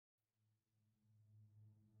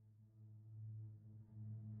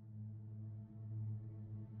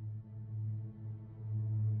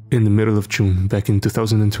In the middle of June back in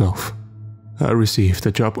 2012, I received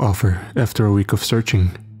a job offer after a week of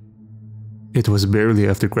searching. It was barely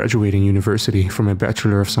after graduating university from my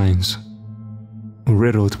Bachelor of Science.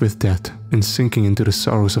 Riddled with debt and sinking into the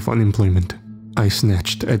sorrows of unemployment, I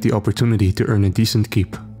snatched at the opportunity to earn a decent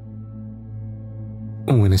keep.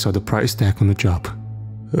 When I saw the price tag on the job,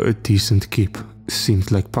 a decent keep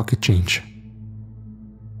seemed like pocket change.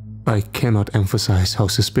 I cannot emphasize how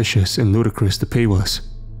suspicious and ludicrous the pay was,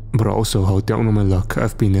 but also how down on my luck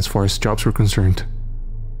I've been as far as jobs were concerned.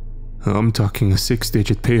 I'm talking a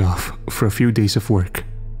 6-digit payoff for a few days of work.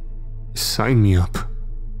 Sign me up.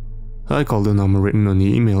 I called the number written on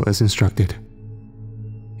the email as instructed.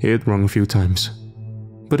 It rang a few times,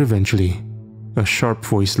 but eventually, a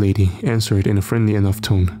sharp-voiced lady answered in a friendly enough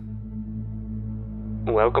tone.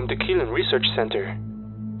 Welcome to Keelan Research Center.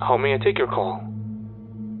 How may I take your call?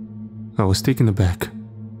 I was taken aback.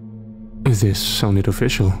 This sounded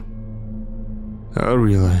official. I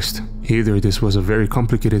realized either this was a very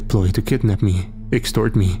complicated ploy to kidnap me,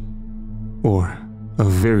 extort me, or a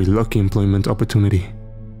very lucky employment opportunity.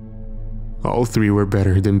 All three were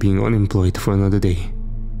better than being unemployed for another day.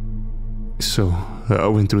 So I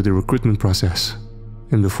went through the recruitment process,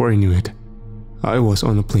 and before I knew it, I was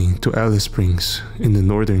on a plane to Alice Springs in the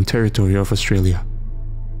Northern Territory of Australia.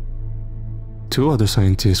 2 other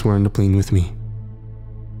scientists were on the plane with me.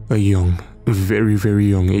 A young, very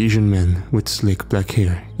young Asian man with slick black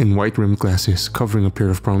hair and white-rimmed glasses covering a pair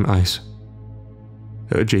of brown eyes.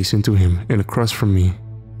 Adjacent to him and across from me,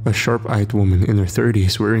 a sharp-eyed woman in her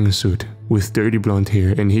 30s wearing a suit with dirty blonde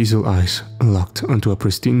hair and hazel eyes locked onto a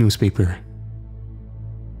pristine newspaper.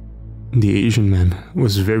 The Asian man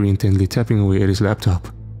was very intently tapping away at his laptop,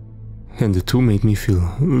 and the two made me feel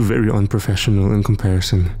very unprofessional in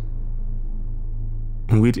comparison.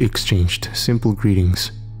 We'd exchanged simple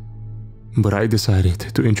greetings, but I decided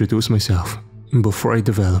to introduce myself before I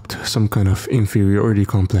developed some kind of inferiority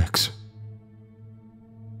complex.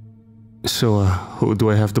 So, who do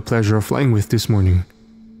I have the pleasure of flying with this morning?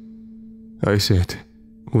 I said,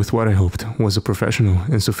 with what I hoped was a professional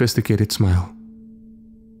and sophisticated smile.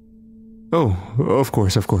 Oh, of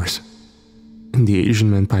course. The Asian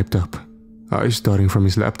man piped up, eyes darting from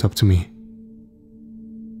his laptop to me.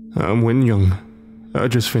 I'm Win Young. I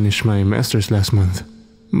just finished my master's last month,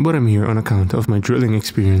 but I'm here on account of my drilling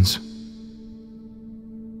experience.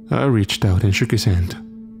 I reached out and shook his hand,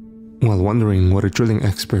 while wondering what a drilling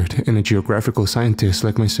expert and a geographical scientist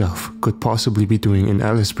like myself could possibly be doing in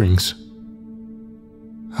Alice Springs.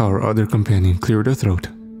 Our other companion cleared her throat.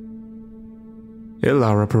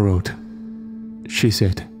 Laura Perot, she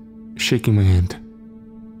said, shaking my hand.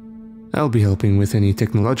 I'll be helping with any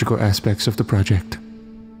technological aspects of the project.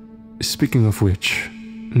 Speaking of which,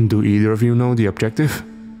 do either of you know the objective?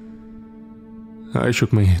 I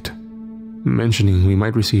shook my head, mentioning we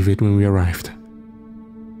might receive it when we arrived.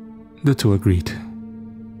 The two agreed,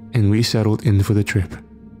 and we settled in for the trip.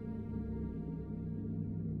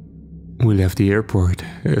 We left the airport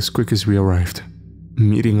as quick as we arrived,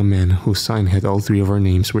 meeting a man whose sign had all 3 of our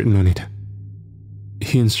names written on it.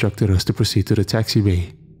 He instructed us to proceed to the taxi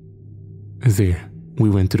bay. There, we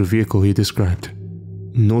went to the vehicle he described,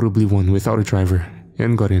 notably one without a driver,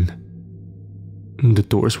 and got in. The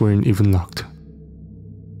doors weren't even locked.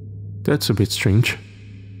 That's a bit strange,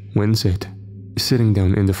 Wen said, sitting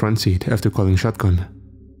down in the front seat after calling shotgun.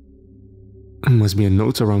 Must be a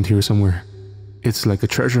note around here somewhere. It's like a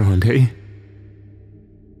treasure hunt, hey?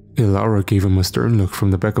 Laura gave him a stern look from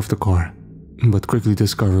the back of the car, but quickly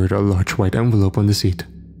discovered a large white envelope on the seat.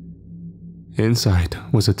 Inside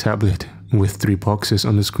was a tablet with 3 boxes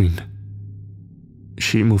on the screen.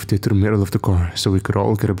 She moved it to the middle of the car so we could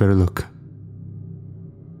all get a better look.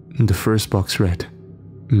 The first box read,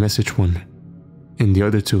 Message 1, and the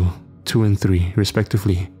other 2 and 3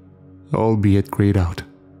 respectively, albeit grayed out.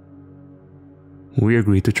 We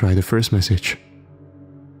agreed to try the first message.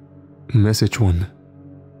 Message 1.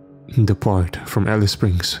 Depart from Alice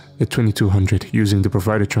Springs at 2200 using the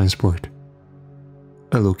provided transport.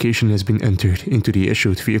 A location has been entered into the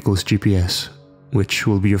issued vehicle's GPS, which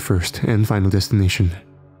will be your first and final destination.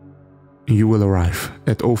 You will arrive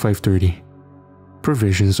at 0530.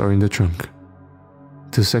 Provisions are in the trunk.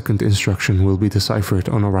 The second instruction will be deciphered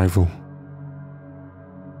on arrival.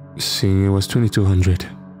 Seeing it was 2200,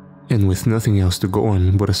 and with nothing else to go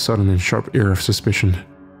on but a sudden and sharp air of suspicion,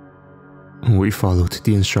 we followed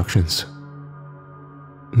the instructions.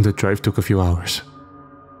 The drive took a few hours,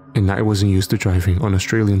 and I wasn't used to driving on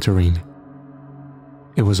Australian terrain.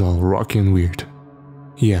 It was all rocky and weird,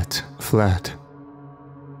 yet flat.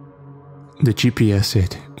 The GPS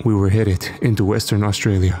said we were headed into Western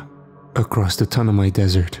Australia, across the Tanamai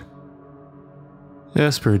Desert.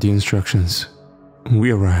 As per the instructions,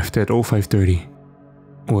 we arrived at 0530.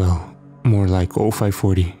 Well, more like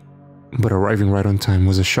 0540, but arriving right on time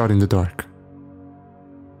was a shot in the dark.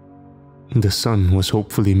 The sun was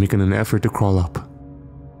hopefully making an effort to crawl up.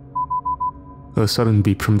 A sudden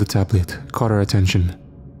beep from the tablet caught our attention,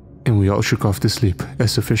 and we all shook off to sleep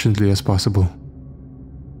as sufficiently as possible.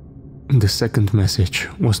 The second message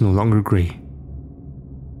was no longer gray.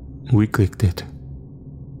 We clicked it.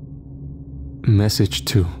 Message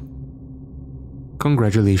 2.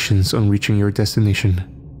 Congratulations on reaching your destination.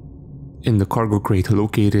 In the cargo crate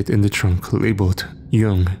located in the trunk labeled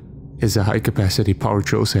Young is a high-capacity power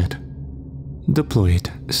drill set. Deployed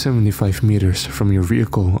 75 meters from your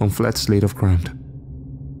vehicle on flat slate of ground.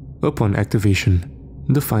 Upon activation,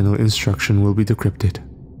 the final instruction will be decrypted.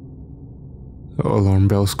 Alarm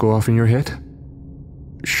bells go off in your head?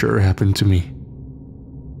 Sure happened to me.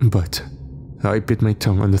 But I bit my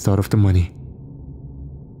tongue on the thought of the money.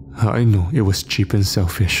 I know it was cheap and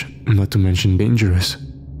selfish, not to mention dangerous.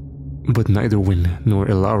 But neither Wynn nor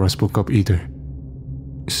Elara spoke up either.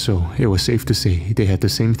 So it was safe to say they had the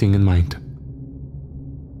same thing in mind.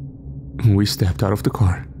 We stepped out of the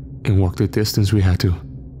car and walked the distance we had to,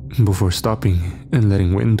 before stopping and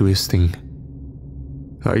letting Wynn do his thing.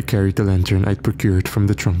 I carried the lantern I'd procured from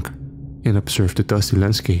the trunk and observed the dusty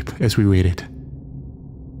landscape as we waited.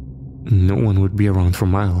 No one would be around for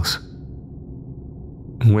miles.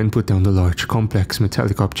 Wynn put down the large, complex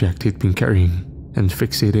metallic object he'd been carrying and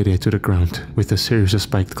fixated it to the ground with a series of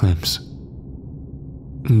spiked clamps.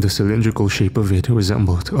 The cylindrical shape of it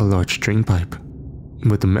resembled a large drain pipe,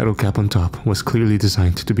 but the metal cap on top was clearly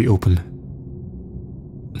designed to be open.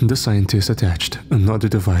 The scientist attached another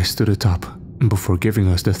device to the top before giving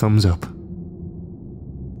us the thumbs up.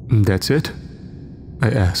 "That's it?" I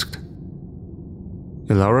asked.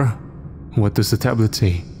 "Elara, what does the tablet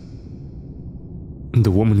say?"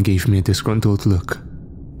 The woman gave me a disgruntled look,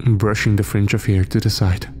 brushing the fringe of hair to the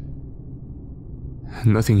side.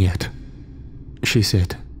 "Nothing yet," she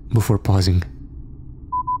said, before pausing.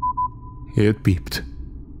 It beeped.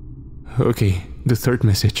 Okay, the third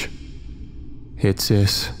message. It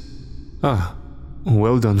says,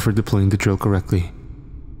 well done for deploying the drill correctly.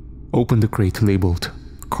 Open the crate labeled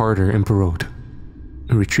Carter and Perrault.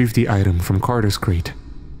 Retrieve the item from Carter's crate,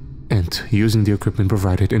 and using the equipment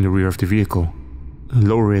provided in the rear of the vehicle,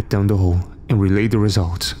 lower it down the hole and relay the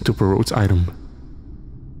results to Perrault's item.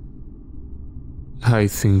 "I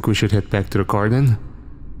think we should head back to the car then?"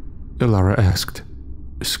 Elara asked,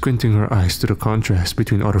 squinting her eyes to the contrast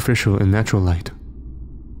between artificial and natural light.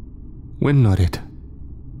 Wynn nodded.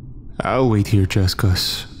 "I'll wait here just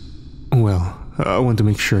 'cause, well, I want to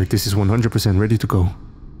make sure this is 100% ready to go.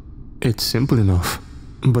 It's simple enough,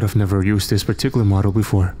 but I've never used this particular model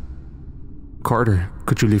before. Carter,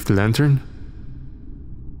 could you leave the lantern?"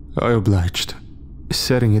 I obliged,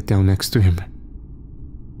 setting it down next to him.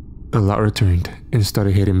 Elara turned and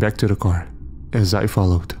started heading back to the car, as I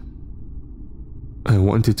followed. I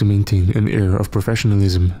wanted to maintain an air of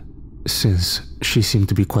professionalism, since she seemed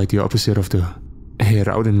to be quite the opposite of the head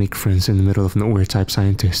out and make friends in the middle of nowhere type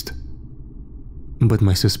scientist. But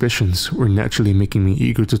my suspicions were naturally making me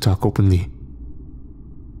eager to talk openly.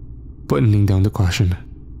 Buttoning down the caution,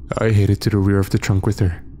 I headed to the rear of the trunk with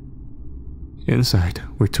her. Inside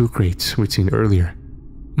were 2 crates we'd seen earlier,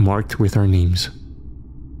 marked with our names.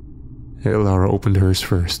 Elara opened hers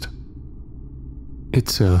first.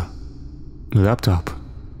 "It's a laptop,"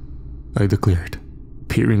 I declared,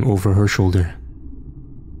 peering over her shoulder.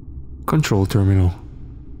 "Control terminal,"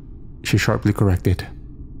 she sharply corrected.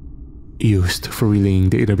 "Used for relaying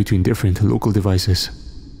data between different local devices.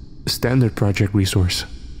 Standard project resource."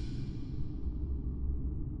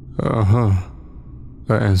 "Uh-huh,"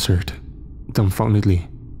 I answered, dumbfoundedly.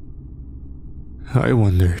 I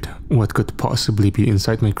wondered what could possibly be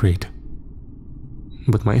inside my crate.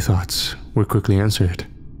 But my thoughts were quickly answered.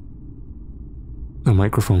 A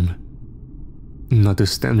microphone. Not the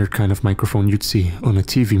standard kind of microphone you'd see on a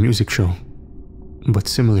TV music show, but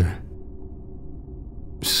similar.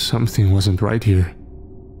 Something wasn't right here.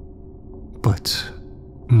 But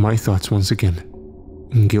my thoughts once again,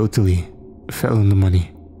 guiltily, fell on the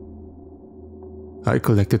money. I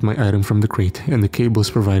collected my item from the crate and the cables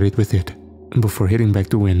provided with it before heading back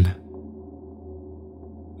to Wynn.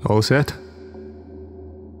 "All set?"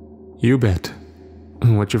 "You bet.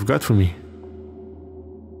 What you've got for me?"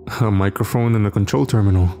 "A microphone and a control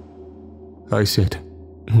terminal," I said,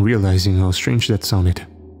 realizing how strange that sounded.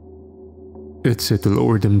 It said to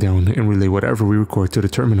lower them down and relay whatever we record to the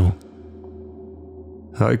terminal.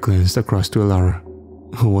 I glanced across to Elara,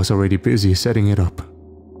 who was already busy setting it up.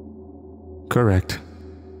 Correct,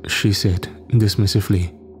 she said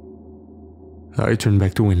dismissively. I turned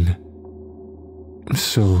back to Win.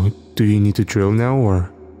 So, do you need to drill now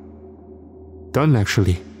or? Done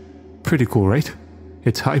actually. Pretty cool, right?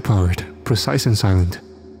 It's high-powered, precise and silent.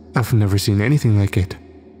 I've never seen anything like it.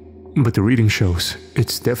 But the reading shows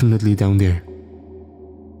it's definitely down there.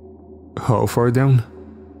 How far down?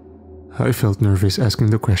 I felt nervous asking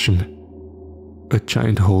the question. A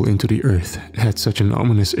giant hole into the earth had such an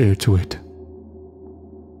ominous air to it.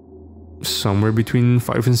 Somewhere between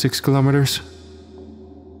 5 and 6 kilometers?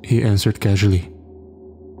 He answered casually.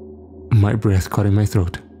 My breath caught in my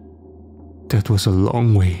throat. That was a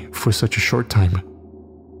long way for such a short time.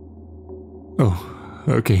 Oh,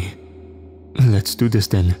 okay. Let's do this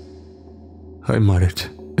then, I muttered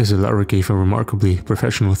as Lara gave a remarkably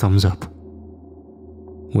professional thumbs up.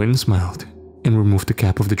 Wynne smiled and removed the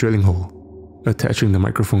cap of the drilling hole, attaching the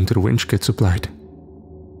microphone to the winch kit supplied.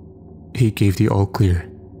 He gave the all clear,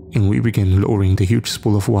 and we began lowering the huge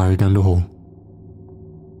spool of wire down the hole.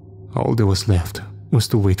 All there was left was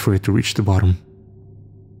to wait for it to reach the bottom.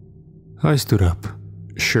 I stood up,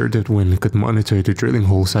 sure that Wynne could monitor the drilling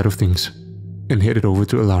hole side of things, and headed over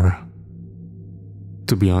to Alara.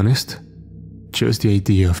 To be honest, just the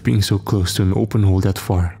idea of being so close to an open hole that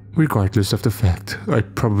far, regardless of the fact I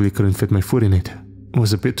probably couldn't fit my foot in it,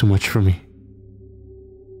 was a bit too much for me.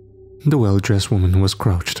 The well-dressed woman was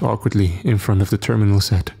crouched awkwardly in front of the terminal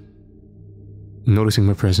set. Noticing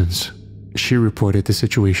my presence, she reported the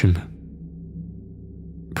situation.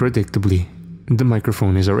 Predictably, the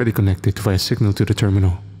microphone is already connected via signal to the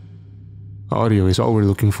terminal. Audio is all we're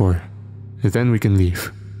looking for, then we can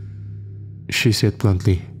leave, she said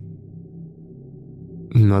bluntly.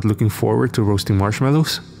 Not looking forward to roasting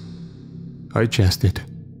marshmallows? I jested.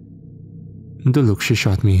 The look she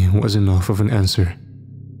shot me was enough of an answer.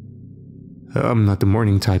 I'm not the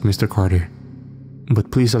morning type, Mr. Carter,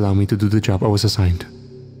 but please allow me to do the job I was assigned.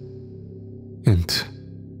 And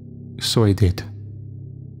so I did.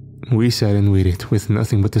 We sat and waited with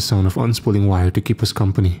nothing but the sound of unspooling wire to keep us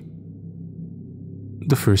company.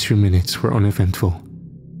 The first few minutes were uneventful,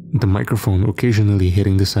 the microphone occasionally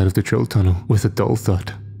hitting the side of the drill tunnel with a dull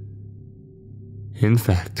thud. In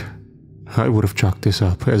fact, I would have chalked this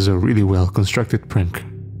up as a really well-constructed prank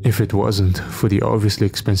if it wasn't for the obviously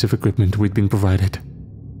expensive equipment we'd been provided.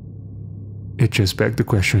 It just begged the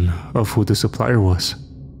question of who the supplier was.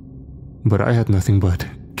 But I had nothing but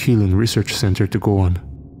Keelan Research Center to go on.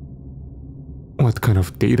 What kind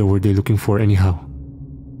of data were they looking for anyhow?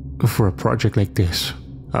 For a project like this,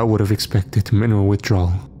 I would have expected mineral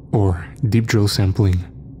withdrawal or deep drill sampling.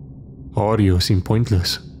 Audio seemed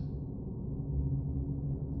pointless.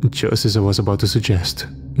 Just as I was about to suggest,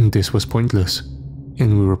 this was pointless,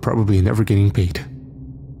 and we were probably never getting paid.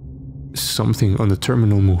 Something on the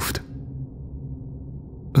terminal moved.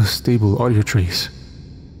 A stable audio trace.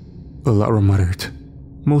 Alara muttered,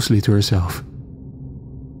 mostly to herself.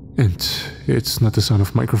 And it's not the sound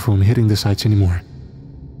of microphone hitting the sides anymore.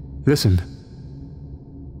 Listen.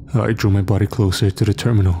 I drew my body closer to the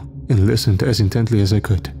terminal and listened as intently as I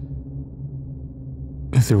could.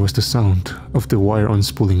 There was the sound of the wire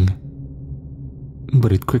unspooling,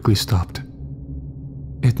 but it quickly stopped.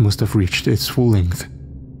 It must have reached its full length.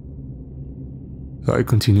 I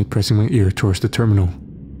continued pressing my ear towards the terminal,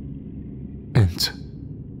 and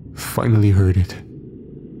finally heard it.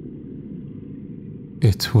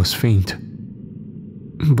 It was faint,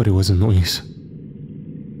 but it was a noise.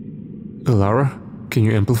 Alara, can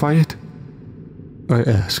you amplify it? I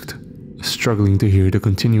asked, struggling to hear the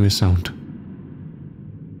continuous sound.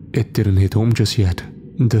 It didn't hit home just yet,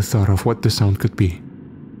 the thought of what the sound could be.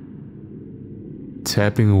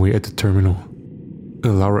 Tapping away at the terminal,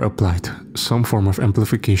 Alara applied some form of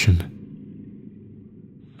amplification.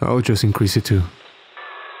 I'll just increase it to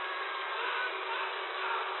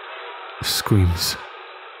screams.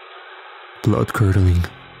 Blood-curdling,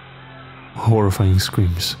 horrifying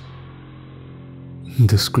screams.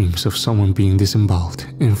 The screams of someone being disemboweled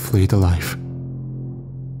and flayed alive.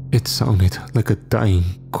 It sounded like a dying,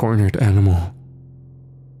 cornered animal.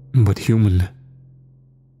 But human.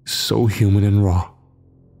 So human and raw.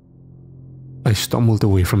 I stumbled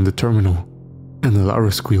away from the terminal, and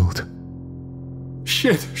Alara squealed.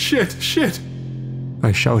 Shit, shit, shit!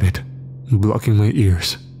 I shouted, blocking my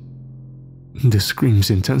ears. The screams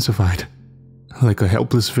intensified, like a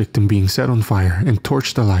helpless victim being set on fire and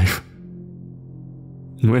torched alive.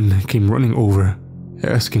 Nguyen came running over,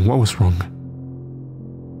 asking what was wrong.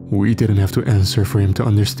 We didn't have to answer for him to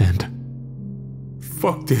understand.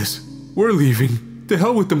 Fuck this, we're leaving, the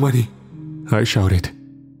hell with the money, I shouted,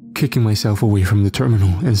 kicking myself away from the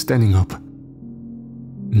terminal and standing up.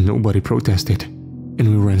 Nobody protested, and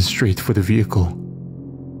we ran straight for the vehicle.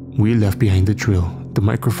 We left behind the drill, the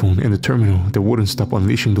microphone, and the terminal that wouldn't stop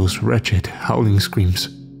unleashing those wretched, howling screams.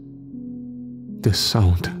 The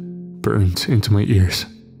sound burned into my ears.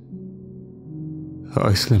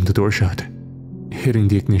 I slammed the door shut, hitting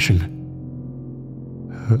the ignition.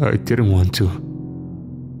 I didn't want to,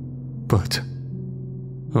 but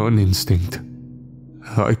on instinct,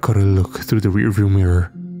 I caught a look through the rearview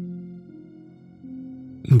mirror.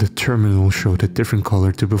 The terminal showed a different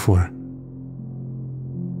color to before.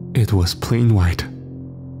 It was plain white,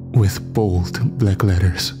 with bold black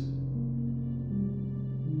letters.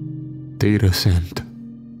 Data sent.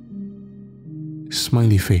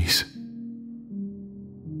 Smiley face.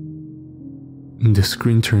 The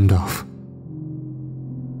screen turned off.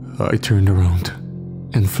 I turned around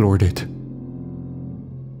and floored it.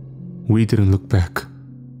 We didn't look back.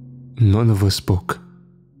 None of us spoke.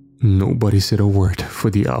 Nobody said a word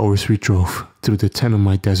for the hours we drove through the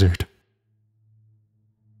Tenomite Desert.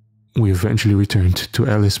 We eventually returned to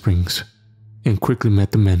Alice Springs and quickly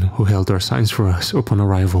met the men who held our signs for us upon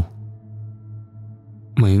arrival.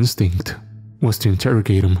 My instinct was to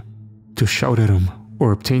interrogate him, to shout at him,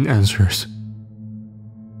 or obtain answers.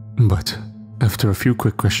 But after a few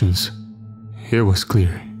quick questions, it was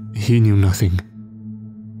clear he knew nothing.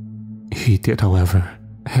 He did, however,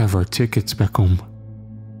 have our tickets back home.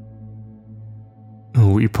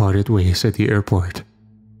 We parted ways at the airport,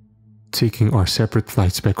 taking our separate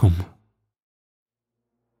flights back home.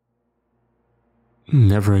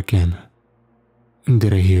 Never again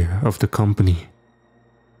did I hear of the company,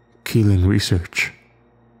 Keelan Research,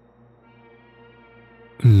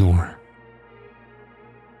 nor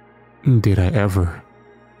did I ever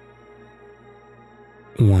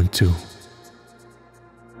want to.